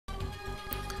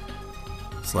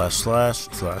slash slash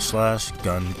slash slash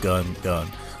gun gun gun.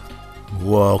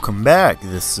 Welcome back,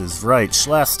 this is Raich.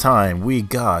 Last time we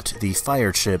got the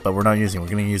fire chip, but we're not using it, we're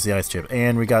going to use the ice chip.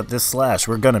 And we got this slash,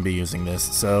 we're going to be using this.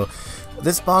 So,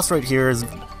 this boss right here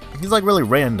he's like really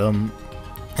random.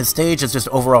 His stage is just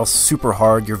overall super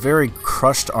hard, you're very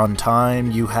crushed on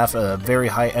time, you have a very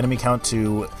high enemy count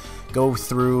to go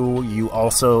through,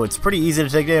 it's pretty easy to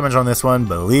take damage on this one,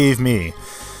 believe me.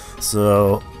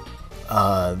 So,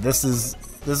 this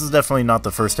is definitely not the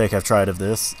first take I've tried of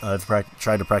this. I've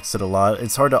tried to practice it a lot.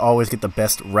 It's hard to always get the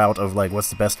best route of like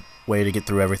what's the best way to get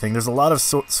through everything. There's a lot of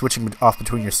switching off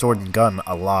between your sword and gun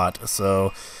a lot,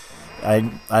 so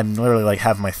I'm literally like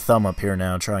have my thumb up here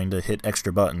now trying to hit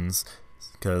extra buttons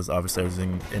because obviously I was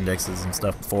using indexes and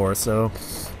stuff before. So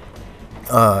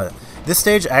this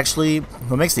stage actually,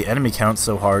 what makes the enemy count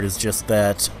so hard is just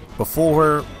that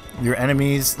before your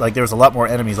enemies, like there's a lot more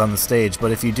enemies on the stage,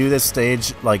 but if you do this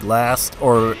stage like last,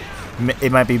 or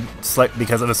it might be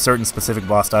because of a certain specific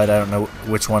boss died, I don't know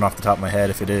which one off the top of my head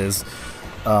if it is,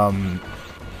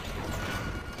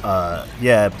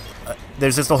 yeah,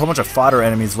 there's just a whole bunch of fodder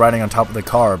enemies riding on top of the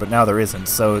car, but now there isn't,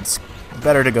 so it's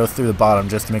better to go through the bottom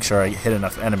just to make sure I hit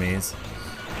enough enemies.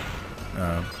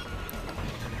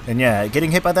 And yeah, getting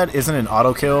hit by that isn't an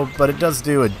auto kill, but it does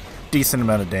do a decent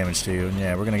amount of damage to you. And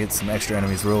yeah, we're gonna get some extra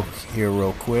enemies real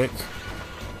quick,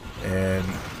 and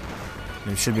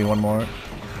there should be one more.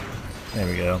 There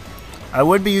we go. I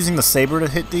would be using the saber to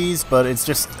hit these, but it's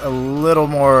just a little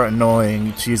more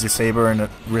annoying to use your saber and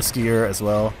riskier as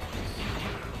well.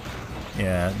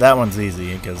 Yeah, that one's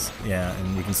easy because yeah,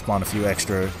 and you can spawn a few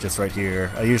extra just right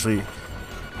here.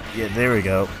 Yeah, there we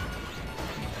go.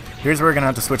 Here's where we're gonna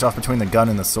have to switch off between the gun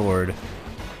and the sword.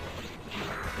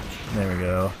 There we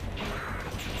go.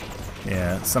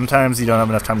 Yeah, sometimes you don't have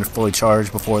enough time to fully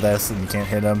charge before this and you can't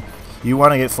hit them. You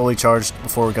want to get fully charged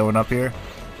before going up here.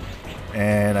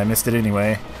 And I missed it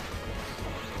anyway.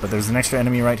 But there's an extra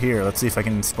enemy right here. Let's see if I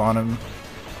can spawn him.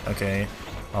 Okay,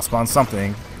 I'll spawn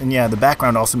something. And yeah, the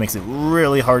background also makes it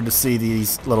really hard to see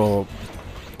these little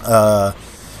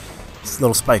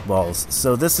spike balls.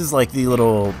 So this is like the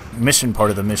little mission part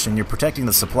of the mission. You're protecting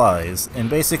the supplies. And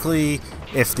basically,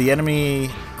 if the enemy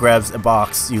grabs a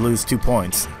box, you lose 2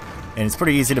 points. And it's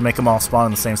pretty easy to make them all spawn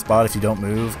in the same spot if you don't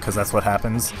move, because that's what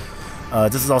happens.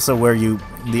 This is also where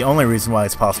the only reason why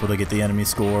it's possible to get the enemy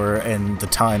score and the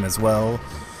time as well.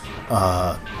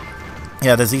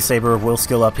 Yeah, the Z-Saber will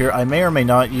skill up here. I may or may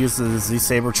not use the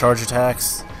Z-Saber charge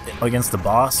attacks against the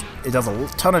boss. It does a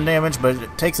ton of damage, but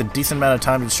it takes a decent amount of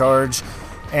time to charge,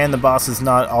 and the boss is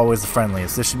not always the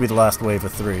friendliest. This should be the last wave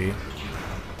of 3.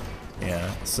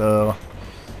 Yeah, so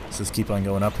let's just keep on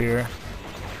going up here.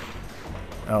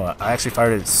 Oh, I actually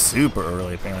fired it super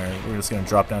early, apparently. We're just going to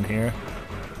drop down here.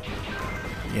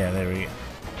 Yeah, there we go.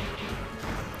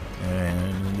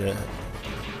 And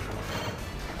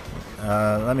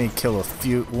let me kill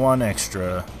one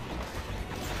extra.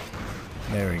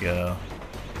 There we go.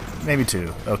 Maybe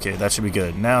 2. Okay, that should be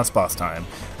good. Now it's boss time.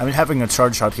 I'm having a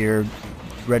charge shot here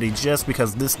ready just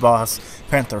because this boss,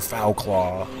 Panther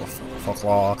Fauclaws,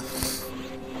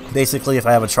 basically, if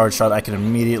I have a charge shot, I can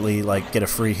immediately like get a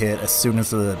free hit as soon as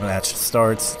the match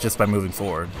starts just by moving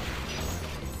forward.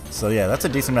 So yeah, that's a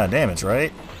decent amount of damage,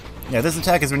 right? Yeah, this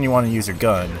attack is when you want to use your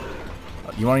gun.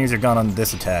 You want to use your gun on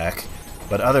this attack,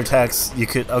 but other attacks you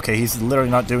could. Okay, he's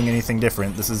literally not doing anything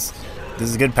different. This is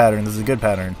a good pattern. This is a good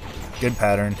pattern. Good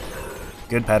pattern.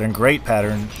 Good pattern. Great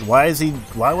pattern. Why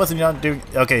wasn't he not doing?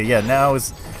 Okay, yeah, now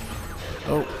is.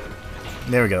 Oh.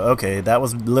 There we go. Okay, that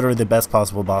was literally the best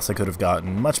possible boss I could have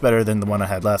gotten. Much better than the one I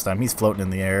had last time. He's floating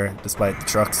in the air despite the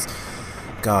trucks.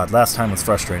 God, last time was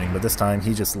frustrating, but this time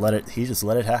he just let it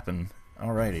happen.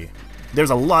 Alrighty. There's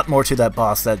a lot more to that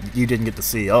boss that you didn't get to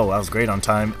see. Oh, I was great on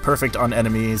time. Perfect on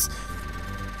enemies.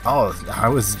 Oh,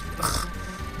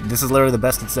 this is literally the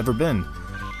best it's ever been.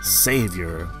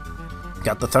 Savior.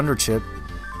 Got the Thunder Chip.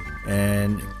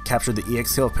 And captured the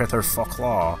EX skill of Panther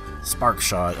Fauclaws, Spark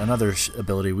Shot, another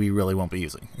ability we really won't be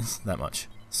using that much.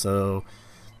 So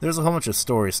there's a whole bunch of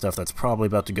story stuff that's probably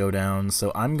about to go down,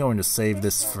 so I'm going to save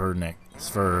this for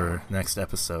next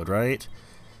episode, right?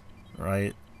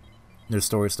 Right? There's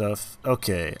story stuff.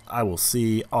 Okay, I will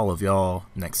see all of y'all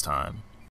next time.